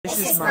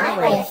is my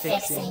way of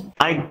fixing.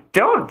 I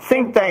don't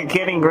think that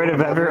getting rid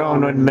of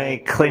everyone would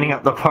make cleaning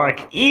up the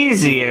park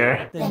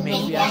easier. Then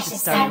maybe I should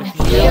start with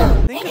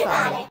you. Think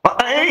about it.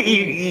 Well,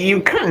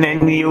 you couldn't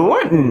and you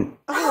wouldn't.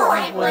 Oh,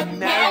 I would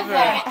never,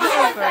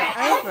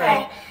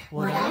 ever.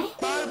 Would I?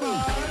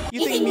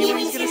 You think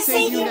Mewing's gonna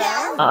save you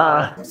now?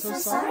 I'm so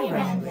sorry,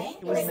 Rambley.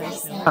 It was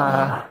nice knowing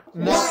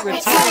you. Not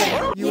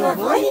return. You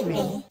avoided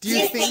me. Do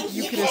you think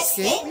you could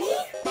escape me?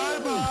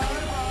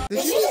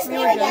 Did you just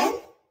Mew again?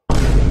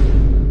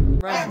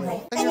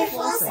 Rambley, and you're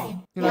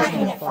flossing. You're not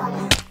gonna fall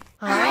now.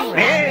 Hi,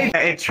 Rambley.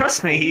 Hey,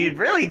 trust me, you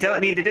really don't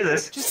need to do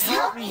this. Just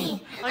help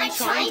me. I'm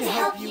trying to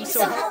help you,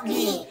 so help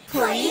me.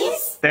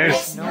 Please?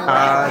 There's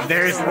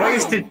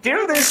ways to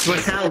do this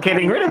without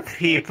getting rid of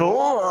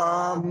people,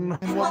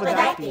 And what would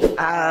that be?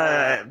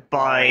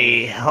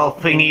 by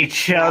helping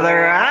each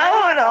other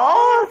out,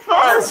 all of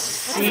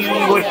us,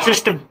 with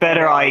just a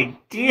better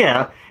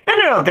idea.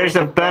 No, there's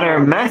a better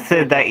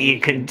method that you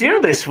could do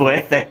this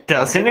with that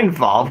doesn't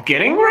involve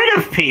getting rid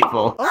of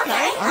people.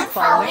 Okay, I'm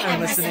following,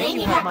 I'm listening,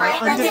 you have my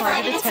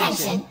undivided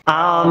attention.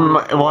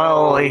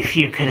 Well, if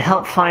you could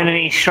help find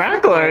any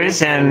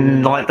stragglers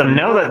and let them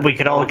know that we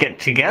could all get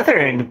together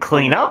and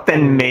clean up,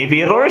 then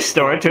maybe it'll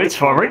restore it to its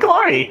former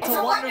glory. It's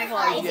a wonderful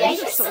idea,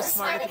 you're so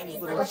smart with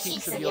these little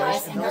cheeks of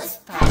yours and those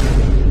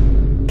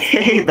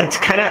Hey, that's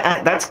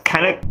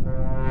kinda...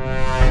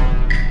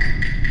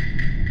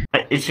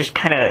 It's just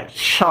kinda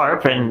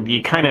sharp, and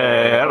you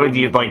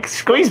like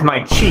squeezed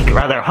my cheek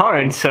rather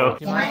hard, so...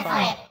 Do you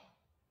mind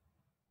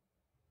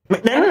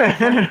if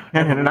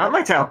No, not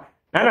my tail.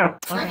 No.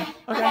 Okay.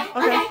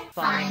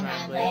 Fine,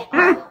 Rambley.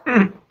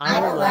 I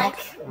will look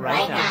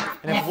right now.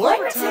 And if Lloyd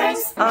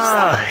returns...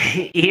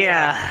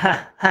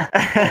 Yeah.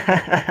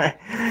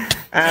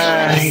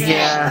 I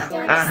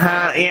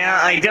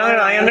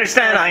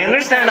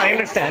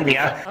understand,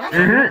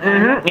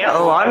 yeah. Yeah,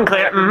 loud and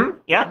clear,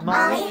 yeah.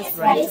 Mollie is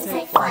ready to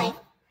take flight.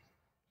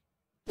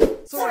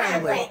 So,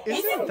 Rambley,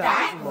 isn't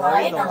that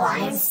Lloyd the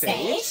Lion's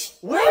stage?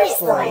 Where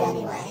is Lloyd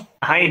anyway?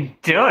 I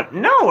don't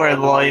know where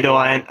Lloyd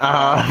went,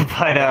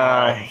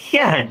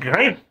 yeah,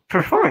 great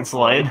performance,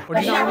 Lloyd. What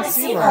do you want to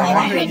see, Lloyd?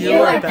 I heard you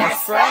were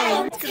best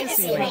friend. It's good to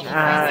see you again.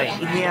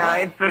 Yeah,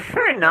 I'd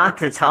prefer not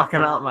to talk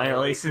about my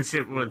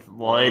relationship with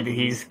Lloyd.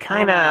 He's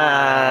kinda...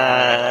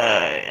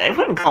 I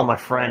wouldn't call him a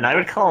friend. I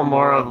would call him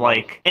more of,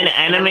 like, an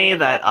enemy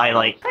that I,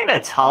 like, kinda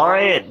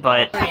tolerate,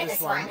 but...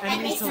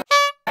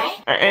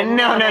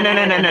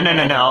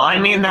 No. I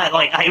mean that,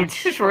 like, I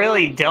just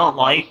really don't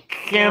like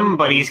him,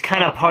 but he's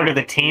kind of part of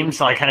the team,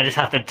 so I kind of just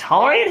have to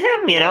tolerate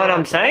him, you know what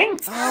I'm saying?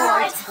 Oh,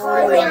 I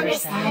totally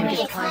understand. We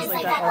get clients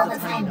like that all the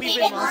time. We've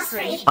been lost for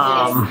 8 years.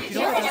 You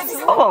know what that's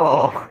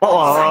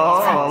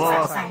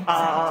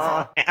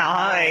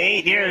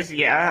 8 years,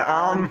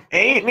 yeah,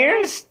 8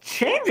 years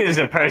changes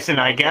a person,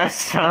 I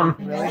guess, It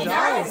really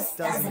does,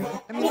 doesn't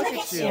it? I mean, look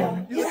at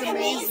you. You look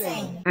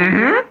amazing.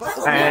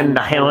 And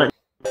I would...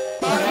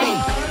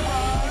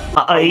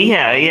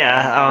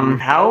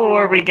 how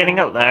are we getting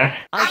out there?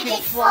 I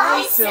can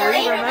fly,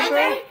 silly,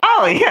 remember?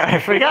 Oh, yeah, I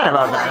forgot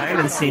about that. I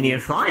haven't seen you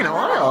fly in a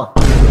while.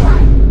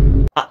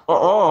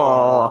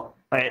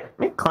 Wait, let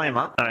me climb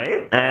up,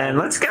 alright, and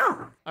let's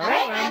go.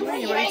 Alright,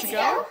 Rambley, you ready to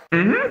go?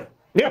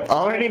 Yep,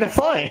 all ready to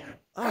fly.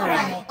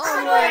 Alright,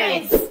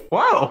 onwards!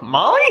 Whoa,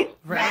 Mollie?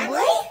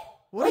 Rambley?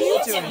 What are you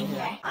doing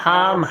here?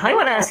 I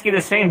would ask you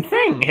the same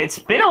thing. It's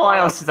been a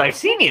while since I've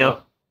seen you.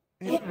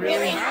 It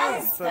really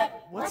has,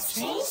 but what's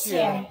changed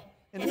here?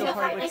 Indigo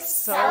Park looks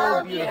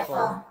so beautiful,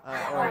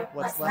 or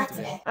what's left of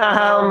it.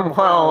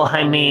 Well,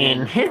 I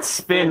mean, it's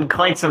been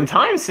quite some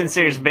time since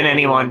there's been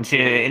anyone to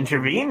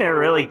intervene or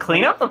really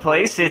clean up the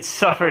place. It's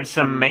suffered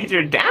some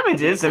major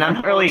damages, and I'm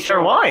not really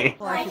sure why.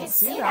 Well, I can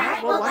see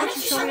that. Well, why don't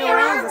you show me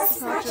around?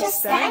 Let's not just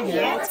stand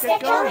here. Let's get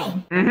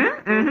going.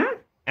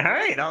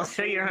 Alright, I'll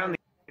show you around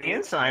the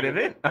inside of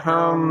it.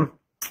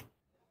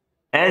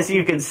 As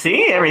you can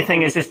see,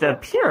 everything is just a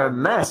pure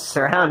mess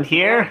around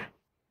here.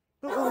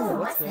 Ooh,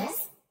 what's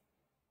this?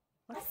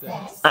 What's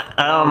this?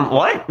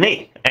 What?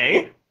 Me?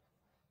 Eh?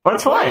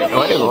 What's what?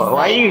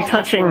 Why are you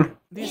touching...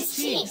 These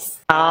cheeks.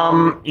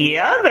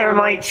 Yeah, they're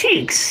my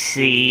cheeks.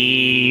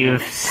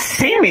 You've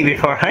seen me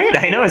before, right?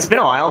 I know it's been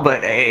a while, but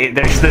they're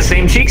the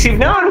same cheeks you've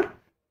known.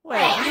 Wait,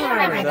 I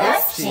remember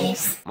those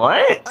cheeks.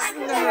 What?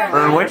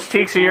 Which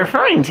cheeks are you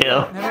referring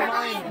to? Never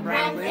mind,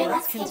 Rambley.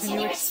 Let's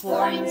continue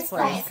exploring this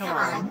place. Come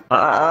on.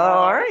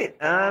 Alright,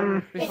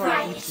 Before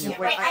I eat you.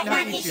 Wait,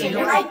 not eat you.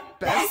 You're my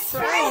best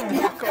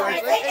friend, of course.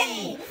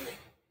 Hey!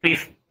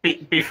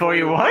 Before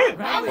you what?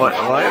 Rambley, What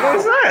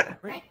was that?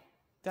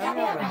 Down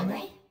there,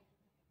 Rambley.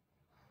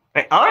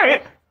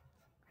 Alright.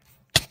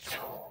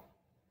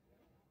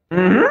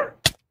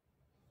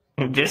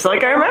 Just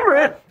like I remember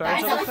it.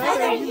 Birds of a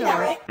feather, you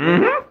know it.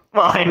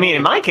 Well, I mean,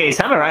 in my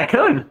case, I'm a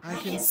raccoon. I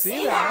can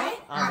see that,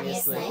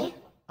 obviously.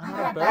 I'm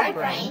a bird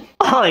brain.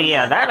 Oh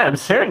yeah, that I'm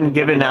certain,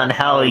 given on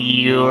how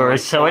you're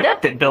so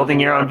adept at building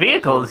your own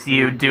vehicles.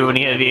 You do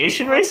any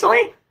aviation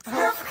recently?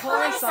 Of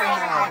course I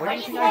have. Where do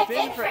you think I've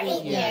been for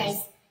 8 years?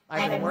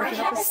 I've been working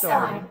up a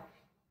storm.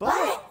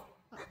 But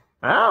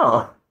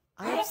Oh.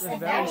 I have a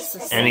very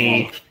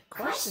specific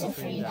question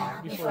for you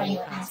though, before you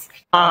ask.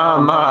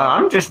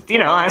 I'm just,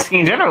 asking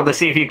in general to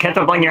see if you kept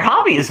up on your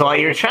hobbies while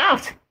you're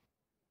trapped.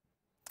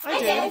 I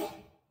did.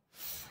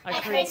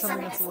 I created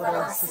something that's a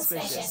little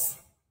suspicious.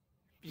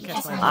 You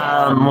catch my drift?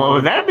 What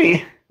would that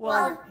be?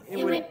 Well,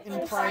 it would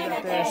imply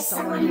that there's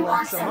someone who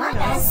walks among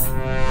us.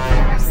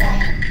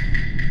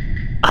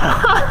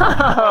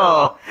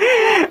 Oh,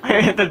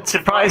 I'm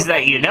surprised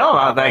that you know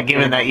about that,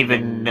 given that you've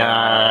been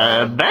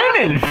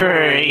abandoned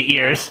for 8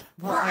 years.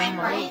 Well, I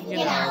might,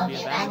 be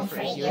abandoned for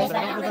 8 years, but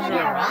I don't live under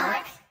a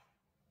rock.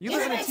 You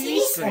live in a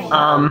TV screen.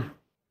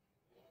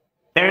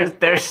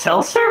 There's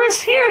cell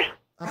service here?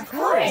 Of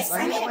course,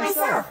 I made it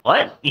myself.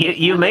 What?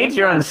 You made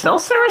your own cell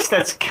service?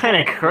 That's kind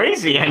of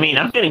crazy. I mean,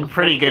 I'm getting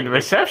pretty good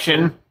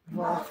reception.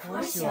 Well, of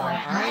course you are.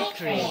 I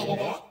created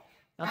it.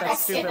 Not that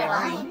stupid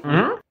line.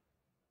 Hmm?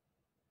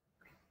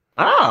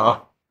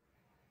 Oh.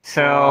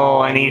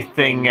 So,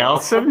 anything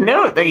else of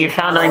note that you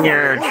found on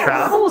your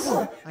travels?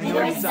 I know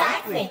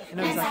exactly.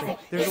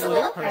 There's a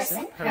little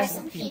person,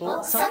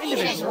 people, some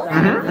individual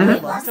that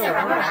really loves to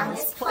run around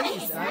this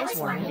place, and I was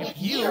wondering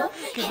if you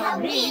could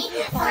help me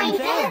find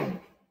them.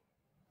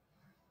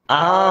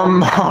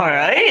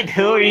 Alright.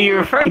 Who are you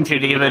referring to?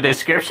 Do you have a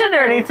description or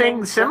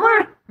anything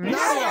similar? No,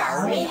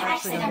 we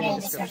actually don't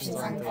get descriptions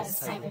on those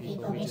type of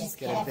people. We just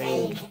get a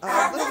vague, look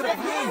at their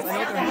hands. I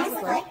know what their hands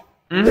look like.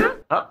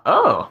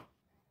 Oh.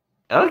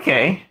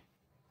 Okay.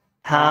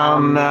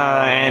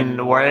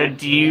 And where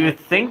do you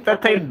think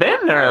that they've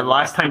been, or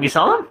last time you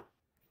saw them?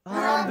 They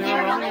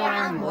were running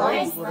around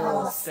Lloyd's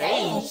little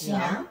stage,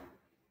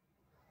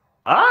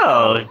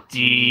 Oh, do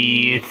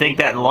you think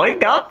that Lloyd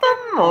got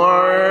them,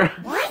 or...?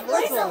 What?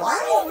 Lloyd's alive?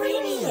 What do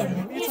you mean?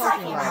 What are you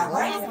talking about?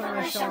 Lloyd hasn't been on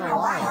our show in a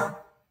while.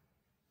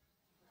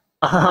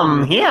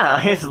 Yeah,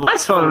 his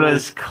last one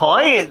was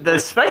quite the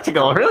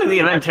spectacle, really the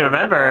event to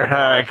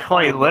remember,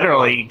 quite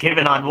literally,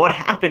 given on what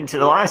happened to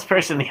the last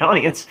person in the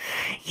audience.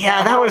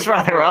 Yeah, that was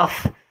rather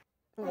rough.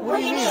 What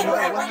do you mean?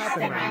 What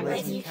happened,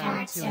 Rambley? Do you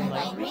care to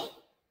enlighten me?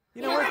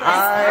 You know what?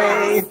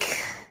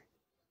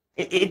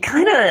 It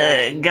kind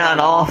of got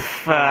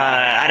off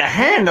out of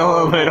hand a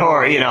little bit,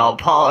 or,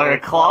 paw or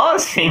claw,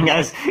 seeing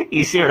as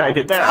you see what I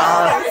did there.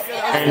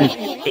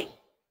 I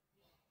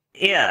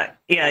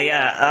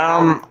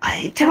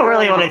don't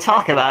really want to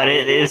talk about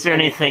it. Is there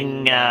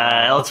anything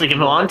else we can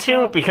move on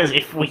to? Because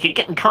if we could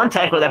get in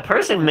contact with that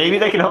person, maybe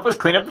they can help us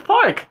clean up the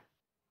park.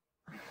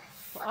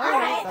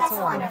 Alright, that's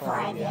a wonderful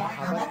idea.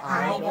 How about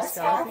I go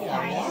scout the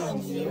area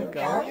and you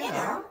go,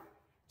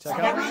 check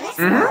out my next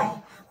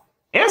one?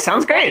 Yeah,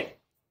 sounds great.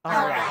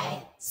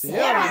 Alright, see you,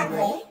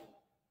 Rambley.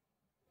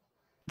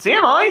 See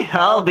you, Mollie.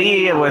 I'll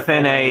be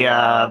within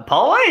a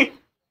paw away,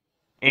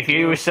 if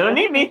you so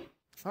need me.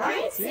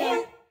 Alright, see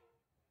you.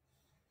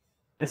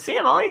 See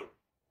you, Mollie.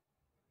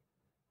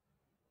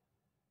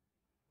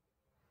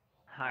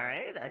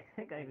 Alright, I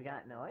think I've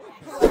got noise.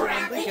 Hello,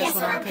 Rambley. Guess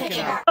what I'm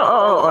picking up?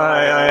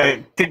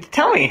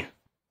 Tell me.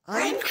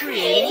 I'm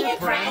creating a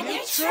brand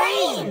new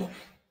train!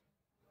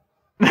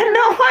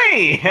 No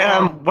way!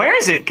 Where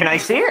is it? Can I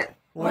see it?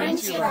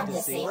 Wouldn't you love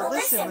to see? Well,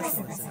 listen.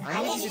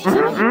 I need you to do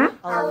me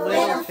a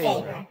little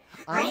favor.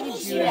 I need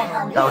you to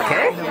help me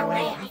out in a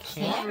way I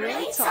can't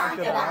really talk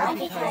about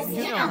because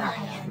you know how I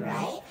am,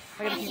 right?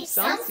 I gotta keep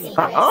some secrets,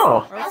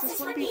 or else this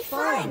wouldn't be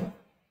fun.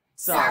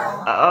 So...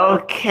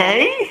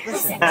 Okay.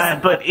 Listen.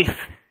 But if...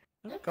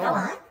 Go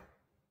on.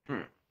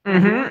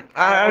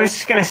 I was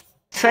just gonna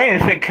say,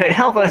 if it could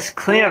help us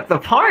clean up the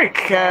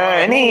park,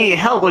 any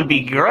help would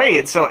be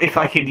great. So if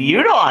I could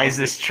utilize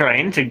this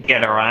train to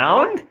get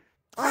around...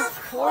 Of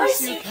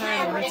course you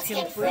can, when it's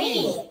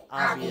complete.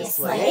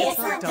 Obviously, it's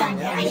not done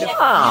yet. I need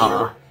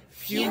a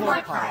few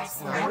more parts,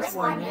 and I was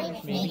wondering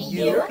if maybe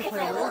you could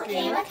play a little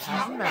game of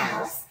cat and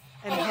mouse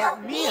and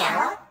help me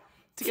out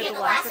to get the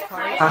last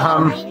card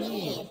I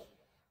need.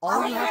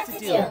 All you have to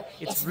do,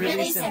 it's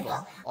really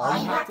simple. All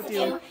you have to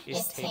do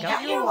is take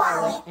out your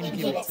wallet and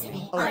give it to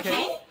me,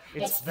 okay?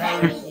 It's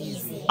very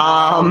easy.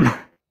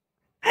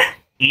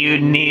 You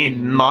need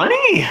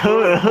money?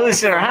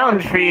 Who's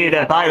around for you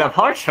to buy the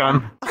parts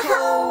from?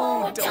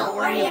 Oh, don't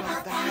worry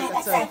about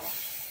that.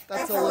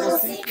 That's a little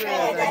secret.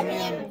 I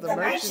mean, the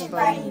merchant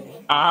buddy.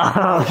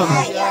 That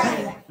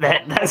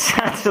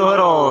sounds a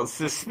little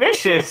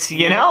suspicious,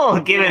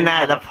 given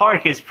that the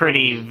park is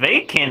pretty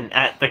vacant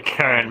at the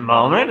current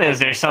moment. Is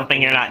there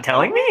something you're not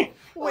telling me?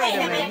 Wait a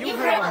minute, you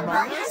heard of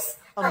Among Us?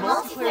 A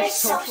multiplayer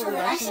social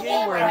interaction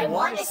game where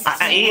everyone is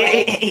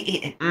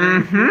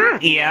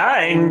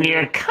yeah, and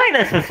you're kind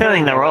of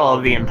fulfilling the role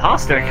of the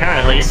imposter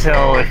currently,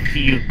 so if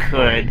you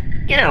could,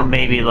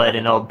 maybe let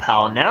an old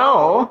pal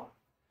know.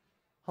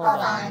 Hold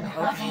on,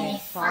 okay,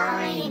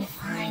 fine.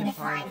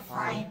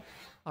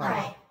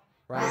 Alright,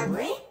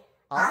 Rambley,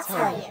 I'll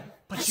tell you,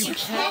 but you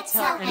can't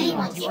tell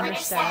anyone, do you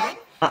understand?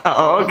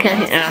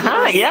 Okay,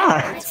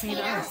 yeah. Between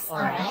us,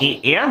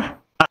 alright? Yeah,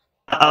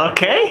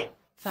 okay.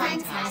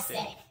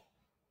 Fantastic.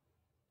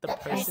 The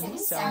person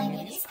who's selling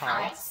me these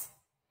parts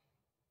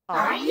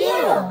are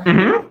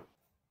you!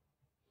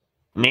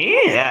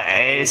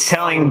 Me?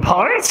 Selling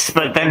parts?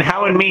 But then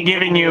how would me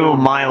giving you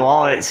my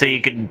wallet so you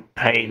could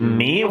pay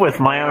me with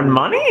my own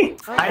money?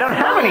 I don't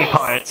have any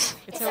parts.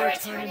 It's a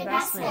return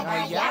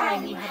investment.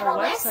 Yeah, you have a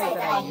website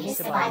that I use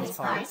to buy these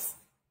parts.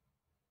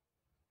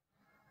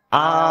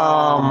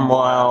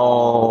 Well,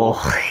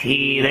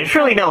 there's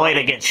really no way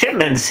to get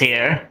shipments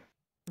here.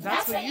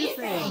 That's what you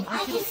think.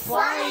 I can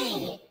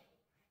fly.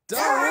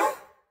 Duh.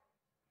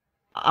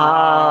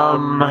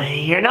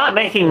 You're not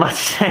making much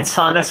sense,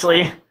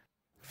 honestly.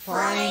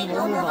 Fine,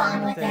 we'll move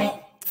on with it.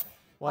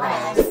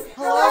 Whatever.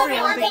 Hello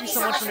everyone, thank you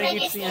so much for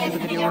making it to the end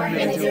of the video. We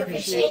really do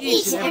appreciate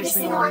each and every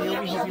single one of you.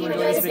 We hope you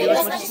enjoyed this video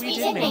as much as we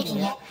did making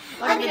it.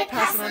 I'm going to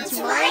pass it on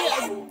to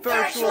my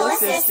virtual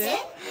assistant,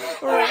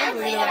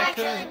 Rambley the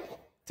Raccoon.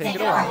 Take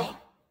it away.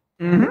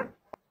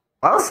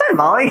 Well said,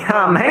 Molly.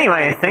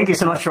 Anyway, thank you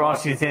so much for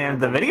watching to the end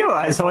of the video.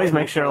 As always,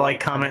 make sure to like,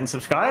 comment, and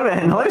subscribe,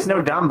 and let us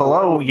know down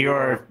below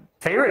your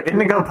favorite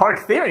Indigo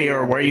Park theory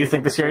or where you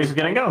think the series is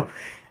going to go.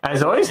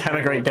 As always, have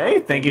a great day.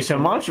 Thank you so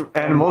much,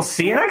 and we'll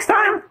see you next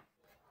time.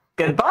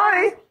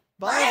 Goodbye.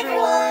 Bye,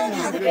 everyone.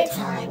 Have a good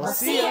time. We'll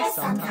see you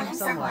sometime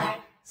somewhere.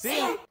 See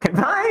ya.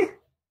 Goodbye.